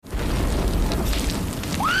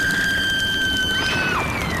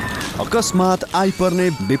अकस्मात आइपर्ने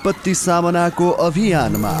विपत्ति सामनाको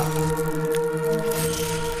अभियानमा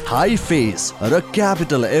हाई फेस र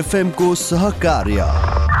क्यापिटल एफएम को सहकार्य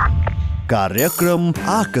कार्यक्रम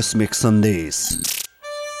आकस्मिक सन्देश।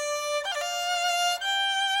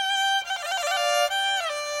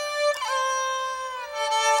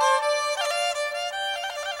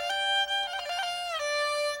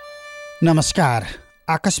 नमस्कार,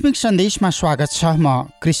 आकस्मिक सन्देशमा स्वागत छ। म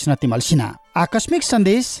कृष्ण तिमल सिन्हा। आकस्मिक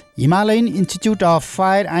सन्देश Himalayan institute of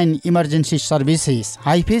fire and emergency services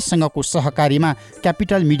हाइफेससँगको सहकारीमा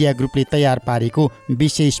क्यापिटल मिडिया ग्रुपले तयार पारेको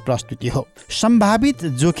विशेष प्रस्तुति हो। सम्भावित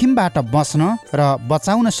जोखिमबाट बच्न र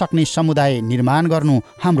बचाउन सक्ने समुदाय निर्माण गर्नु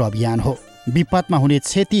हाम्रो अभियान हो। विपदमा हुने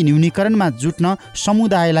क्षति न्यूनीकरणमा जुट्न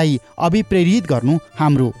समुदायलाई अभिप्रेरित गर्नु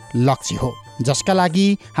हाम्रो लक्ष्य हो, जसका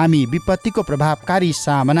लागि हामी विपत्तिको प्रभावकारी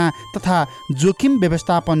सामना तथा जोखिम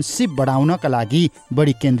व्यवस्थापन सिप बढाउनका लागि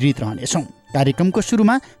बढी केन्द्रित रहनेछौँ। कार्यक्रमको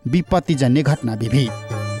सुरुमा विपत्तिजन्य घटना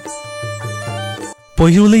विविध।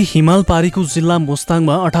 पहिरोले हिमाल पारीको जिल्ला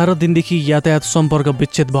मुस्ताङमा 18 दिनदेखि यातायात सम्पर्क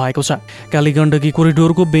विच्छेद भएको छ। कालीगण्डकी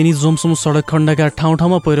कोरिडोरको बेनी जोमसोम सडक खण्डका ठाउँ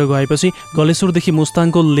ठाउँमा पहिरो गएपछि गलेश्वरदेखि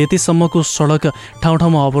मुस्ताङको लेतेसम्मको सडक ठाउँ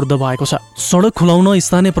ठाउँमा अवरुद्ध भएको छ। सडक खुलाउन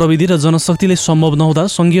स्थानीय प्रविधि र जनशक्तिले सम्भव नहुँदा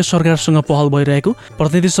संघीय सरकारसँग पहल भइरहेको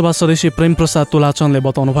प्रतिनिधि सभा सदस्य प्रेम प्रसाद तुलाचनले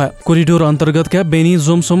बताउनुभयो। कोरिडोर अन्तर्गतका बेनी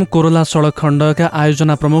जोमसोम कोरोला सडक खण्डका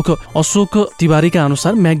आयोजना प्रमुख अशोक तिवारीका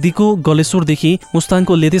अनुसार म्याग्दीको गलेश्वरदेखि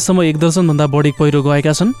मुस्ताङको लेतेसम्म 1 दर्जनभन्दा बढी पहिरो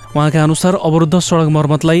गएका छन्। उहाँका अनुसार अवरुद्ध सडक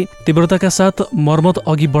मर्मतलाई तीव्रताका साथ मर्मत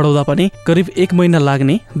अघि बढाउँदा पनि करिब 1 महिना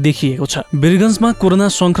लाग्ने देखिएको छ। वीरगञ्जमा कोरोना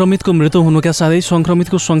संक्रमितको मृत्यु हुनुका साथै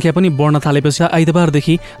संक्रमितको संख्या पनि बढ्न थालेपछि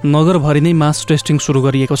आइतबारदेखि नगरभरि नै मास टेस्टिङ सुरु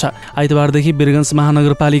गरिएको छ। आइतबारदेखि वीरगञ्ज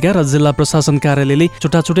महानगरपालिका र जिल्ला प्रशासन कार्यालयले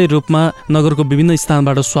छुट्टाछुट्टै रूपमा नगरको विभिन्न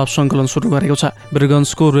स्थानबाट स्वाब सङ्कलन सुरु गरेको छ।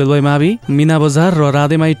 वीरगञ्जको रेलवे मावि, मिना बजार र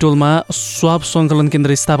राधेमाई टोलमा स्वाब सङ्कलन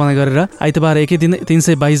केन्द्र स्थापना गरेर आइतबार एकै दिन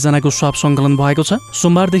 322 जनाको स्वाब सङ्कलन भएको छ।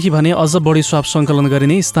 सोमबारदेखि भने अझ बढी स्वाब सङ्कलन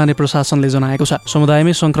गरिने स्थानीय प्रशासनले जनाएको छ।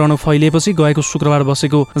 समुदायमै संक्रमण फैलिएपछि गएको शुक्रबार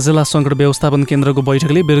बसेको जिल्ला सङ्कट व्यवस्थापन केन्द्रको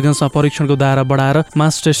बैठकले वीरगञ्जमा परीक्षणको दायरा बढाएर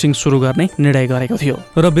मास टेस्टिङ सुरु गर्ने निर्णय गरेको थियो।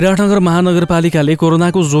 र विराटनगर महानगरपालिकाले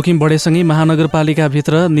कोरोनाको जोखिम बढेसँगै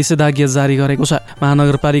महानगरपालिकाभित्र निषेधाज्ञा जारी गरेको छ।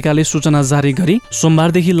 महानगरपालिकाले सूचना जारी गरी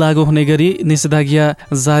सोमबारदेखि लागू हुने गरी निषेधाज्ञा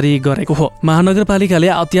जारी गरेको हो। महानगरपालिकाले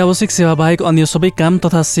अत्यावश्यक सेवा बाहेक अन्य सबै काम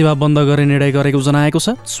तथा सेवा बन्द गर्ने निर्णय गरेको जनाएको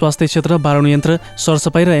छ। स्वास्थ्य क्षेत्र, बारुण यन्त्र,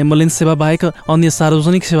 सरसफाई र एम्बुलेन्स सेवा बाहेक अन्य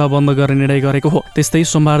सार्वजनिक सेवा बन्द गर्ने निर्णय गरेको हो। त्यस्तै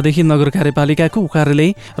सोमबारदेखि नगर कार्यपालिकाको कार्यालय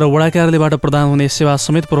र वडा कार्यालयबाट प्रदान हुने सेवा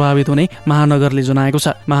समेत प्रभावित हुने महानगरले जनाएको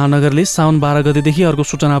छ। महानगरले साउन 12 गतेदेखि अर्को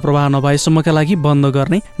सूचना प्रवाह नभएसम्मका लागि बन्द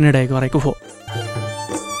गर्ने निर्णय गरेको हो।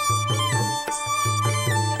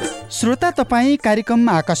 श्रोता, तपाईँ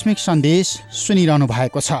कार्यक्रममा आकस्मिक सन्देश सुनिरहनु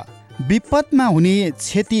भएको छ। विपदमा हुने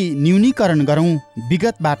क्षति न्यूनीकरण गरौँ,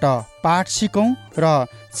 विगतबाट पाठ सिकौँ र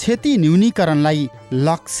क्षति न्यूनीकरणलाई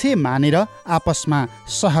लक्ष्य मानेर आपसमा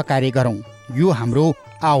सहकार्य गरौँ, यो हाम्रो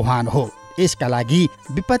आह्वान हो। यसका लागि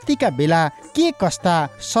विपत्तिका बेला के कस्ता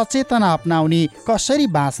सचेतना अपनाउने, कसरी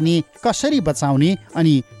बाँच्ने, कसरी बचाउने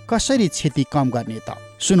अनि कसरी क्षति कम गर्ने त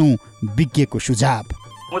सुनौँ विज्ञको सुझाव।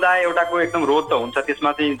 समुदाय एउटाको एकदम रोध त हुन्छ,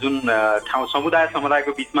 त्यसमा चाहिँ जुन ठाउँ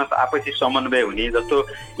समुदायको बिचमा आपसी समन्वय हुने, जस्तो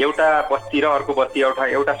एउटा बस्ती र अर्को बस्ती,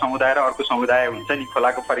 एउटा समुदाय र अर्को समुदाय हुन्छ नि।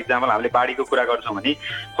 खोलाको फर इक्जाम्पल हामीले बाढीको कुरा गर्छौँ भने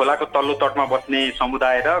खोलाको तल्लो तटमा बस्ने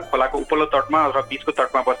समुदाय र खोलाको उपल्लो तटमा र बिचको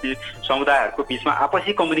तटमा बस्ने समुदायहरूको बिचमा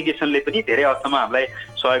आपसी कम्युनिकेसनले पनि धेरै हदसम्म हामीलाई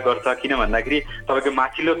सहयोग गर्छ। किन भन्दाखेरि तपाईँको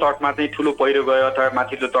माथिल्लो तटमा चाहिँ ठुलो पहिरो गयो अथवा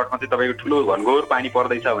माथिल्लो तटमा चाहिँ तपाईँको ठुलो घनघोर पानी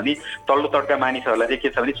पर्दैछ भने तल्लो तटका मानिसहरूलाई चाहिँ के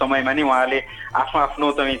छ भने समयमा नै उहाँहरूले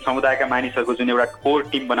आफ्नो समुदायका मानिसहरूको जुन एउटा कोर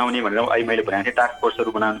टिम बनाउने भनेर अहिले मैले भनेको थिएँ, टास्क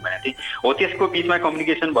फोर्सहरू बनाउनु भनेको थिएँ हो, त्यसको बिचमा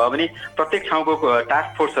कम्युनिकेसन भयो भने प्रत्येक ठाउँको टास्क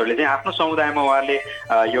फोर्सहरूले चाहिँ आफ्नो समुदायमा उहाँहरूले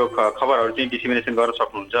यो खबरहरू चाहिँ डिसिमिनेसन गर्न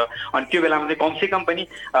सक्नुहुन्छ। अनि त्यो बेलामा चाहिँ कमसेकम पनि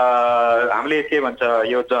हामीले के भन्छ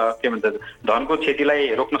धनको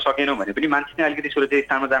क्षतिलाई रोक्न सकेनौँ भने पनि मान्छे चाहिँ अलिकति सुरक्षित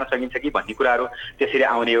स्थानमा जान सकिन्छ कि भन्ने कुराहरू त्यसरी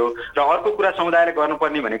आउने हो। र अर्को कुरा समुदायले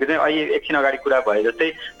गर्नुपर्ने भनेको चाहिँ अहिले एकछिन अगाडि कुरा भयो जस्तै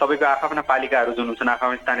तपाईँको आफ्ना पालिकाहरू जुन हुन्छन्,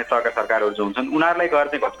 आफ्ना स्थानीय तहका सरकारहरू जो हुन्छन्, उनीहरूलाई गएर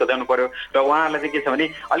चाहिँ घचघचाउनु पर्यो र उहाँहरूलाई चाहिँ के छ भने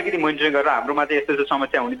अलिकति मोनिटरिङ गरेर हाम्रोमा चाहिँ यस्तो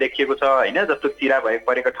समस्या हुने देखिएको छ होइन, जस्तो चिरा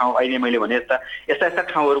परेको ठाउँ, अहिले मैले भने यस्ता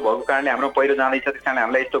ठाउँहरू भएको कारणले हाम्रो पहिरो जाँदैछ, त्यस कारणले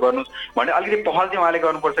हामीलाई यस्तो गर्नुहोस् भने अलिकति पहल चाहिँ उहाँले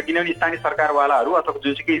गर्नुपर्छ। किनभने स्थानीय सरकारवालाहरू अथवा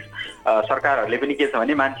जुनसुकै सरकारहरूले पनि के छ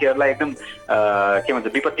भने मान्छेहरूलाई एकदम के भन्छ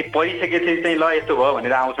विपत्ति परिसकेपछि चाहिँ ल यस्तो भयो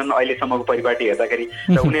भनेर आउँछन् अहिलेसम्मको परिपाटी हेर्दाखेरि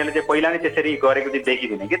र उनीहरूले चाहिँ पहिला नै त्यसरी गरेको चाहिँ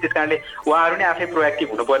देखिँदैन कि त्यस कारणले उहाँहरू नै आफै प्रोएक्टिभ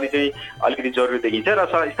हुनुपर्ने चाहिँ अलिकति जरुरी देखिन्छ र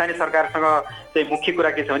स्थानीय सरकारसँग चाहिँ मुख्य कुरा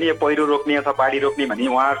के छ भने यो पहिरो रोक्ने अथवा बाढी रोक्ने भने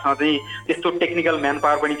उहाँहरूसँग चाहिँ त्यस्तो टेक्निकल म्यान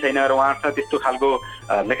पावर पनि छैन र उहाँहरूसँग त्यस्तो खालको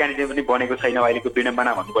मेकानिजम पनि बनेको छैन। अहिलेको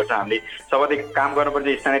विडम्बना भन्नुपर्छ हामीले सबैले काम गर्नुपर्छ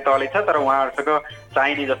स्थानीय तहले छ तर उहाँहरूसँग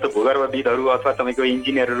चाहिने जस्तो भूगर्भविदहरू अथवा तपाईँको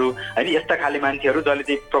इन्जिनियरहरू होइन यस्ता खाले मान्छेहरू जसले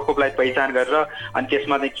चाहिँ प्रकोपलाई पहिचान गरेर अनि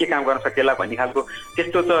त्यसमा चाहिँ के काम गर्न सकेला भन्ने खालको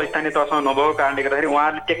त्यस्तो त स्थानीय तहसँग नभएको कारणले गर्दाखेरि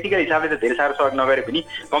उहाँहरूले टेक्निकल हिसाबले त धेरै साह्रो सहयोग नगरे पनि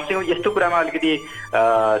कमसेकम यस्तो कुरामा अलिकति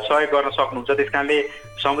सहयोग गर्न सक्नुहुन्छ। त्यस कारणले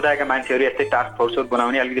समुदायका मान्छेहरू यस्तै टास्क फोर्सहरू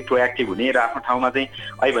बनाउने अलिकति प्रोएक्टिभ हुने र आफ्नो ठाउँमा चाहिँ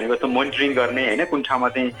अहिले भनेको जस्तो मोनिटरिङ गर्ने होइन कुन ठाउँमा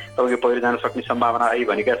चाहिँ तपाईँको पहिरो जान सक्ने सम्भावना अहिले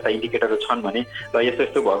भनेका जस्ता इन्डिकेटरहरू छन् भने र यस्तो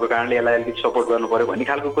यस्तो भएको कारणले यसलाई अलिकति सपोर्ट गर्नु पर्यो भन्ने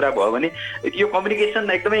खालको कुरा भयो भने यो कम्युनिकेसन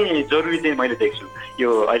एकदमै जरुरी चाहिँ मैले देख्छु यो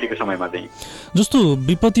अहिलेको समयमा चाहिँ। जस्तो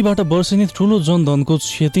विपत्तिबाट वर्षिने ठुलो जनधनको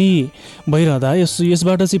क्षति भइरहँदा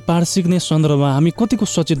यसबाट चाहिँ पाठ सिक्ने सन्दर्भमा हामी कतिको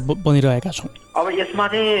सचेत बनिरहेका छौँ? अब यसमा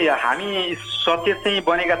चाहिँ हामी सचेत चाहिँ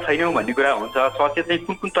बनेका छैनौँ भन्ने कुरा हुन्छ। सचेत चाहिँ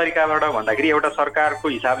कुन कुन तरिकाबाट भन्दाखेरि एउटा सरकारको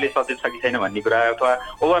हिसाबले सचेत छ कि छैन भन्ने कुरा अथवा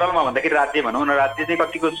ओभरअलमा भन्दाखेरि राज्य भनौँ न राज्य चाहिँ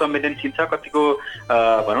कतिको संवेदनशील छ कतिको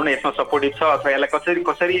भनौँ न यसमा सपोर्टिभ छ अथवा यसलाई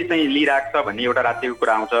कसरी चाहिँ लिइरहेको छ भन्ने एउटा राज्यको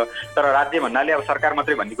कुरा आउँछ। तर राज्य भन्नाले अब सरकार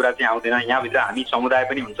मात्रै भन्ने कुरा चाहिँ आउँदैन। यहाँभित्र हामी समुदाय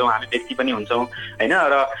पनि हुन्छौँ हामी व्यक्ति पनि हुन्छौँ होइन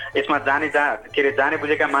र यसमा जाने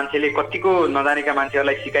बुझेका मान्छेले कतिको नजानेका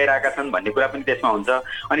मान्छेहरूलाई सिकाइरहेका छन् भन्ने कुरा पनि त्यसमा हुन्छ।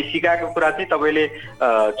 अनि सिकाएको कुरा चाहिँ तपाईँले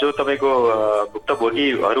जो तपाईँको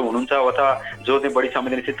भुक्तभोगीहरू हुनुहुन्छ अथवा जो चाहिँ बढी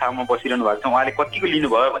संवेदनशील ठाउँमा बसिरहनु भएको छ उहाँले कतिको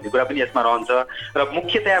लिनुभयो भन्ने कुरा पनि यसमा रहन्छ। र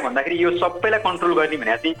मुख्यतया भन्दाखेरि यो सबैलाई कन्ट्रोल गर्ने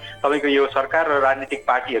भने चाहिँ तपाईँको यो सरकार र राजनीतिक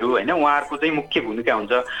पार्टीहरू होइन उहाँहरूको चाहिँ मुख्य भूमिका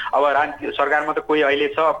हुन्छ। अब सरकारमा त कोही अहिले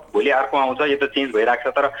छ भोलि अर्को आउँछ यो त चेन्ज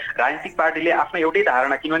भइरहेको छ तर राजनीतिक पार्टीले आफ्नो एउटै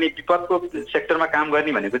धारणा किनभने विपदको सेक्टरमा काम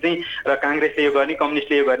गर्ने भनेको चाहिँ र काङ्ग्रेसले यो गर्ने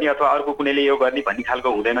कम्युनिस्टले यो गर्ने अथवा अर्को कुनैले यो गर्ने भन्ने खालको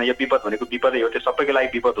हुँदैन। यो विपद भनेको विपदै हो त्यो सबैको लागि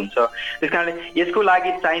विपद हुन्छ। त्यस कारणले यसको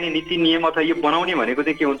लागि चाहिने नीति नियम अथवा यो बनाउने भनेको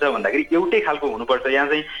चाहिँ के हुन्छ भन्दाखेरि एउटै खालको हुनुपर्छ। यहाँ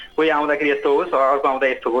चाहिँ कोही आउँदाखेरि यस्तो होस् अर्को आउँदा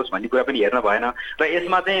यस्तो होस् भन्ने कुरा पनि हेर्न भएन र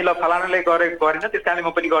यसमा चाहिँ ल फलानाले गरेन त्यस कारणले म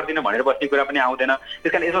पनि गर्दिनँ भनेर बस्ने कुरा पनि आउँदैन।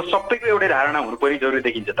 त्यस कारण यसमा सबैको एउटै धारणा हुनुपर्ने जरुरी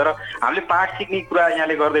देखिन्छ। तर हामीले पाठ सिक्ने कुरा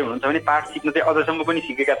यहाँले गर्दै हुनुहुन्छ भने पाठ सिक्न चाहिँ अझसम्म पनि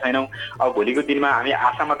सिकेका छैनौँ। अब भोलिको दिनमा हामी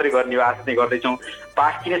आशा मात्रै गर्ने हो आशा चाहिँ गर्दैछौँ।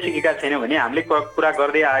 पाठ किन सिकेका छैनौँ भने हामीले कुरा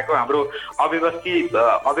गर्दै आएको हाम्रो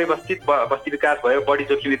अव्यवस्थित बस्ती विकास भयो बढी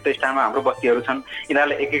जोखिमयुक्त स्थानमा हाम्रो बस्तीहरू छन्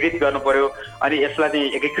यिनीहरूलाई एकीकृत गर्नु पर्यो अनि यसलाई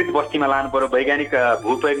चाहिँ एकीकृत बस्तीमा लानु पर्यो वैज्ञानिक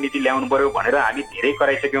भूप्रयोग नीति ल्याउनु पर्यो भनेर हामी धेरै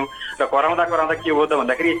कराइसक्यौँ र कराउँदा के हो त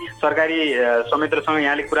भन्दाखेरि सरकारी संयन्त्रसँग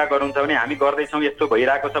यहाँले कुरा गर्नुहुन्छ भने हामी गर्दैछौँ यस्तो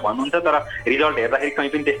भइरहेको छ भन्नुहुन्छ तर रिजल्ट हेर्दाखेरि कहीँ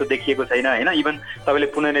पनि त्यस्तो देखिएको छैन होइन। इभन तपाईँले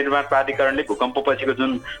पुनर्निर्माण प्राधिकरणले भूकम्पपछिको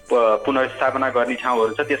जुन पुनर्स्थापना गर्ने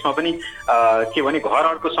ठाउँहरू छ त्यसमा पनि के भने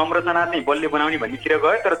घरहरूको संरचना चाहिँ बलियो बनाउने भन्नेतिर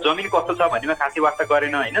गयो तर जमिन कस्तो छ भन्नेमा खासै वास्ता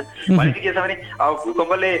गरेन होइन। भनेपछि के छ भने अब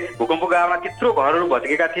भूकम्पको गाउँमा त्यत्रो घरहरू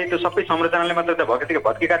भत्केका थिए त्यो सबै संरचनाले मात्र त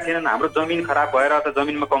भत्केका थिएनन् हाम्रो जमिन खराब भएर अथवा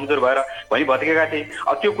जमिनमा कमजोर भएर भनी भत्केका थिए।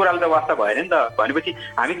 अब त्यो कुराले त वास्ता भएन नि त। भनेपछि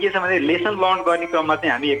हामी के छ भने लेसन लर्न गर्ने क्रममा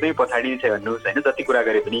चाहिँ हामी एकदमै पछाडि नै छ भन्नुहोस् होइन जति कुरा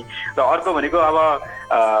गरे पनि। र अर्को भनेको अब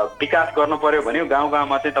विकास गर्नु पर्यो भने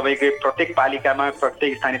गाउँमा चाहिँ तपाईँको प्रत्येक पालिकामा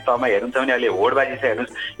प्रत्येक स्थानीय तहमा हेर्नुहुन्छ भने अहिले होडबाजी छ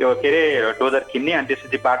हेर्नुहोस् यो के अरे डोजर किन्ने अनि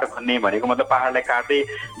त्यसपछि बाटो खन्ने भनेको मतलब पाहाडलाई काट्दै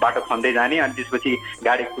बाटो खन्दै जाने अनि त्यसपछि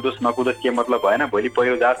गाडी कुदोस् नकुदोस् के मतलब भएन भोलि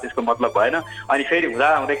पहिरो जाओस् त्यसको मतलब भएन। अनि फेरि हुँदा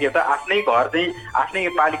के त आफ्नै घर चाहिँ आफ्नै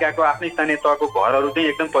पालिकाको आफ्नै स्थानीय तहको घरहरू चाहिँ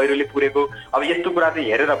एकदम पहिरोले पुरेको। अब यस्तो कुरा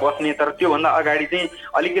चाहिँ हेरेर बस्ने तर त्योभन्दा अगाडि चाहिँ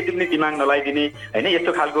अलिकति पनि दिमाग नलाइदिने होइन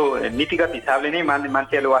यस्तो खालको नीतिगत हिसाबले नै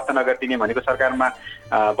मान्छेहरूले वास्ता नगरिदिने भनेको सरकारमा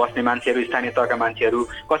बस्ने मान्छेहरू स्थानीय तहका मान्छेहरू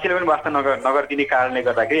कसैले पनि वास्ता नगरिदिने कारणले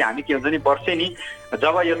गर्दाखेरि हामी के हुन्छ नि वर्षै नि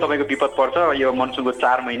जब यो तपाईँको विपद पर्छ यो मनसुनको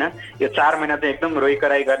 4 महिना यो 4 महिना चाहिँ एकदम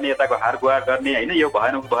रोइकराई गर्ने यताको हार गुहार गर्ने होइन यो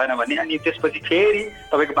भएन भन्ने अनि त्यसपछि फेरि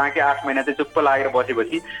तपाईँको बाँकी 8 महिना चाहिँ चुप्प लागेर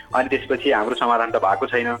बसेपछि अनि त्यसपछि हाम्रो समाधान त भएको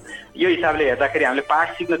छैन। यो हिसाबले हेर्दाखेरि हामीले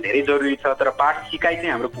पाठ सिक्न धेरै जरुरी छ तर पाठ सिकाइ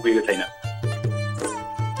चाहिँ हाम्रो पुगेको छैन।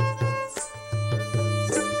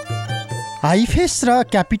 आइफेस र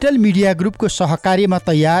क्यापिटल मिडिया ग्रुपको सहकार्यमा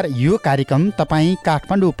तयार यो कार्यक्रम तपाईँ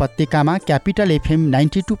काठमाडौँ उपत्यकामा क्यापिटल एफएम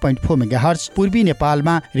 92.4 मेगाहर्ज, पूर्वी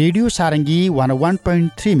नेपालमा रेडियो सारङ्गी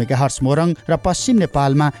 101.3 मेगाहर्ज मोरङ र पश्चिम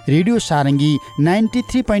नेपालमा रेडियो सारङ्गी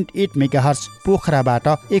 93.8 मेगाहर्ज पोखराबाट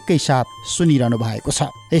एकैसाथ सुनिरहनु भएको छ।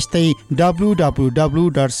 यस्तै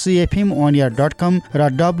www.cfmonair.com र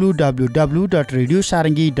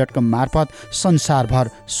www.radiosarangi.com मार्फत संसारभर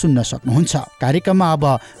सुन्न सक्नुहुन्छ। कार्यक्रममा अब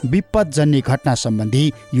विपदजन्य घटना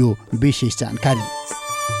सम्बन्धी यो विशेष जानकारी।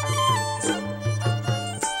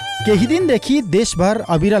 केही दिनदेखि देशभर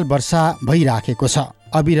अविरल वर्षा भइराखेको छ।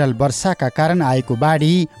 अविरल वर्षाका कारण आएको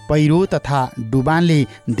बाढी, पहिरो तथा डुबानले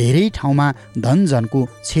धेरै ठाउँमा धनजनको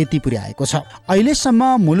क्षति पुर्याएको छ। अहिलेसम्म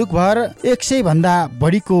मुलुकभर 100 भन्दा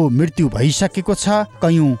बढीको मृत्यु भइसकेको छ।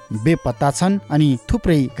 कयौं बेपत्ता छन् अनि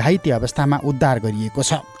थुप्रै घाइते अवस्थामा उद्धार गरिएको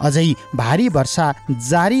छ। अझै भारी वर्षा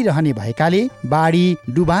जारी रहने भएकाले बाढी,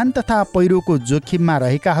 डुबान तथा पहिरोको जोखिममा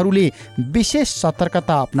रहेकाहरूले विशेष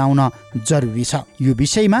सतर्कता अपनाउन जरुरी छ। यो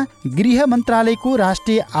विषयमा गृह मन्त्रालयको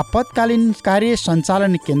राष्ट्रिय आपतकालीन कार्य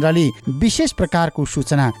सञ्चालन केन्द्रले विशेष प्रकारको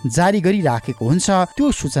सूचना जारी गरिराखेको हुन्छ।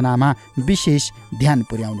 त्यो सूचनामा विशेष ध्यान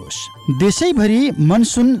पुर्याउनुहोस्। देशैभरि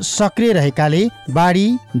मनसुन सक्रिय रहेकाले बाढी,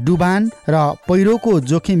 डुबान र पहिरोको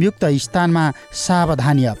जोखिमयुक्त स्थानमा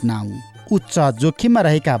सावधानी अपनाऊ। उच्च जोखिममा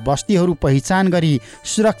रहेका बस्तीहरू पहिचान गरी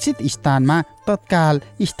सुरक्षित स्थानमा तत्काल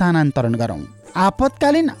स्थानान्तरण गरौँ।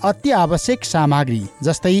 आपतकालीन अति आवश्यक सामग्री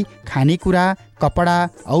जस्तै खानेकुरा, कपडा,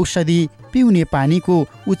 औषधि, पिउने पानीको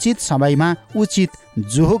उचित समयमा उचित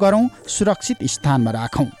जोहो गरौँ, सुरक्षित स्थानमा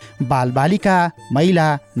राखौँ। बालबालिका,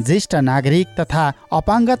 महिला, ज्येष्ठ नागरिक तथा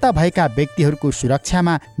अपाङ्गता भएका व्यक्तिहरूको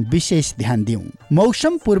सुरक्षामा विशेष ध्यान दिउँ।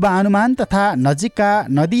 मौसम पूर्वानुमान तथा नजिकका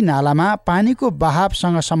नदी नालामा पानीको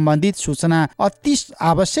बहावसँग सम्बन्धित सूचना अति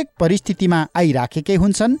आवश्यक परिस्थितिमा आइराखेकै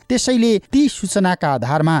हुन्छन्। त्यसैले ती सूचनाका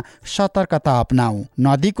आधारमा सतर्कता अपनाऊ।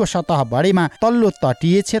 नदीको सतह बढेमा तल्लो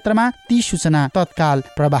तटीय क्षेत्रमा ती सूचना तत्काल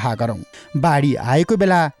प्रवाह गरौँ। बाढी आएको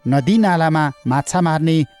बेला नदी नालामा माछा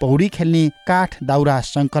मार्ने, पौडी खेल्ने, काठ दाउरा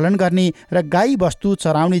सङ्कलन गर्ने र गाई बस्तु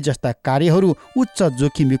चराउने जस्ता कार्यहरू उच्च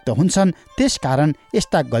जोखिमयुक्त हुन्छन्। त्यसकारण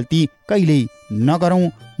यस्ता गल्ती कहिल्यै नगरौँ,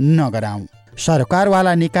 नगराउँ।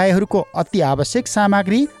 सरकारवाला निकायहरूको अति आवश्यक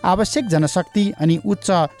सामग्री, आवश्यक जनशक्ति अनि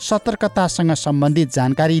उच्च सतर्कतासँग सम्बन्धित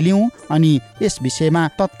जानकारी लिउँ अनि यस विषयमा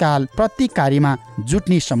तत्काल प्रति कार्यमा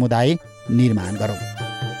जुट्ने समुदाय निर्माण गरौँ।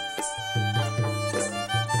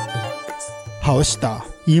 हवस् त,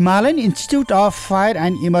 Himalayan institute of fire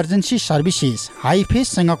and emergency services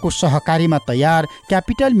हाइफेससँगको सहकारीमा तयार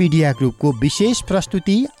क्यापिटल मिडिया ग्रुपको विशेष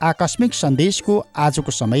प्रस्तुति आकस्मिक सन्देशको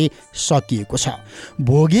आजको समय सकिएको छ।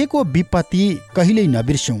 भोगेको विपत्ति कहिल्यै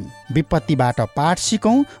नबिर्स्यौँ, विपत्तिबाट पाठ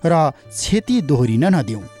सिकौँ र क्षति दोहोरिन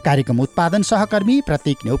नदिउँ। कार्यक्रम उत्पादन सहकर्मी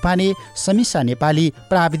प्रतीक नेउपाने, समीक्षा नेपाली,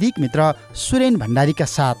 प्राविधिक मित्र सुरेन भण्डारीका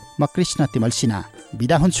साथ म कृष्ण तिमल सिन्हा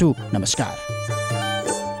बिदा हुन्छु। नमस्कार।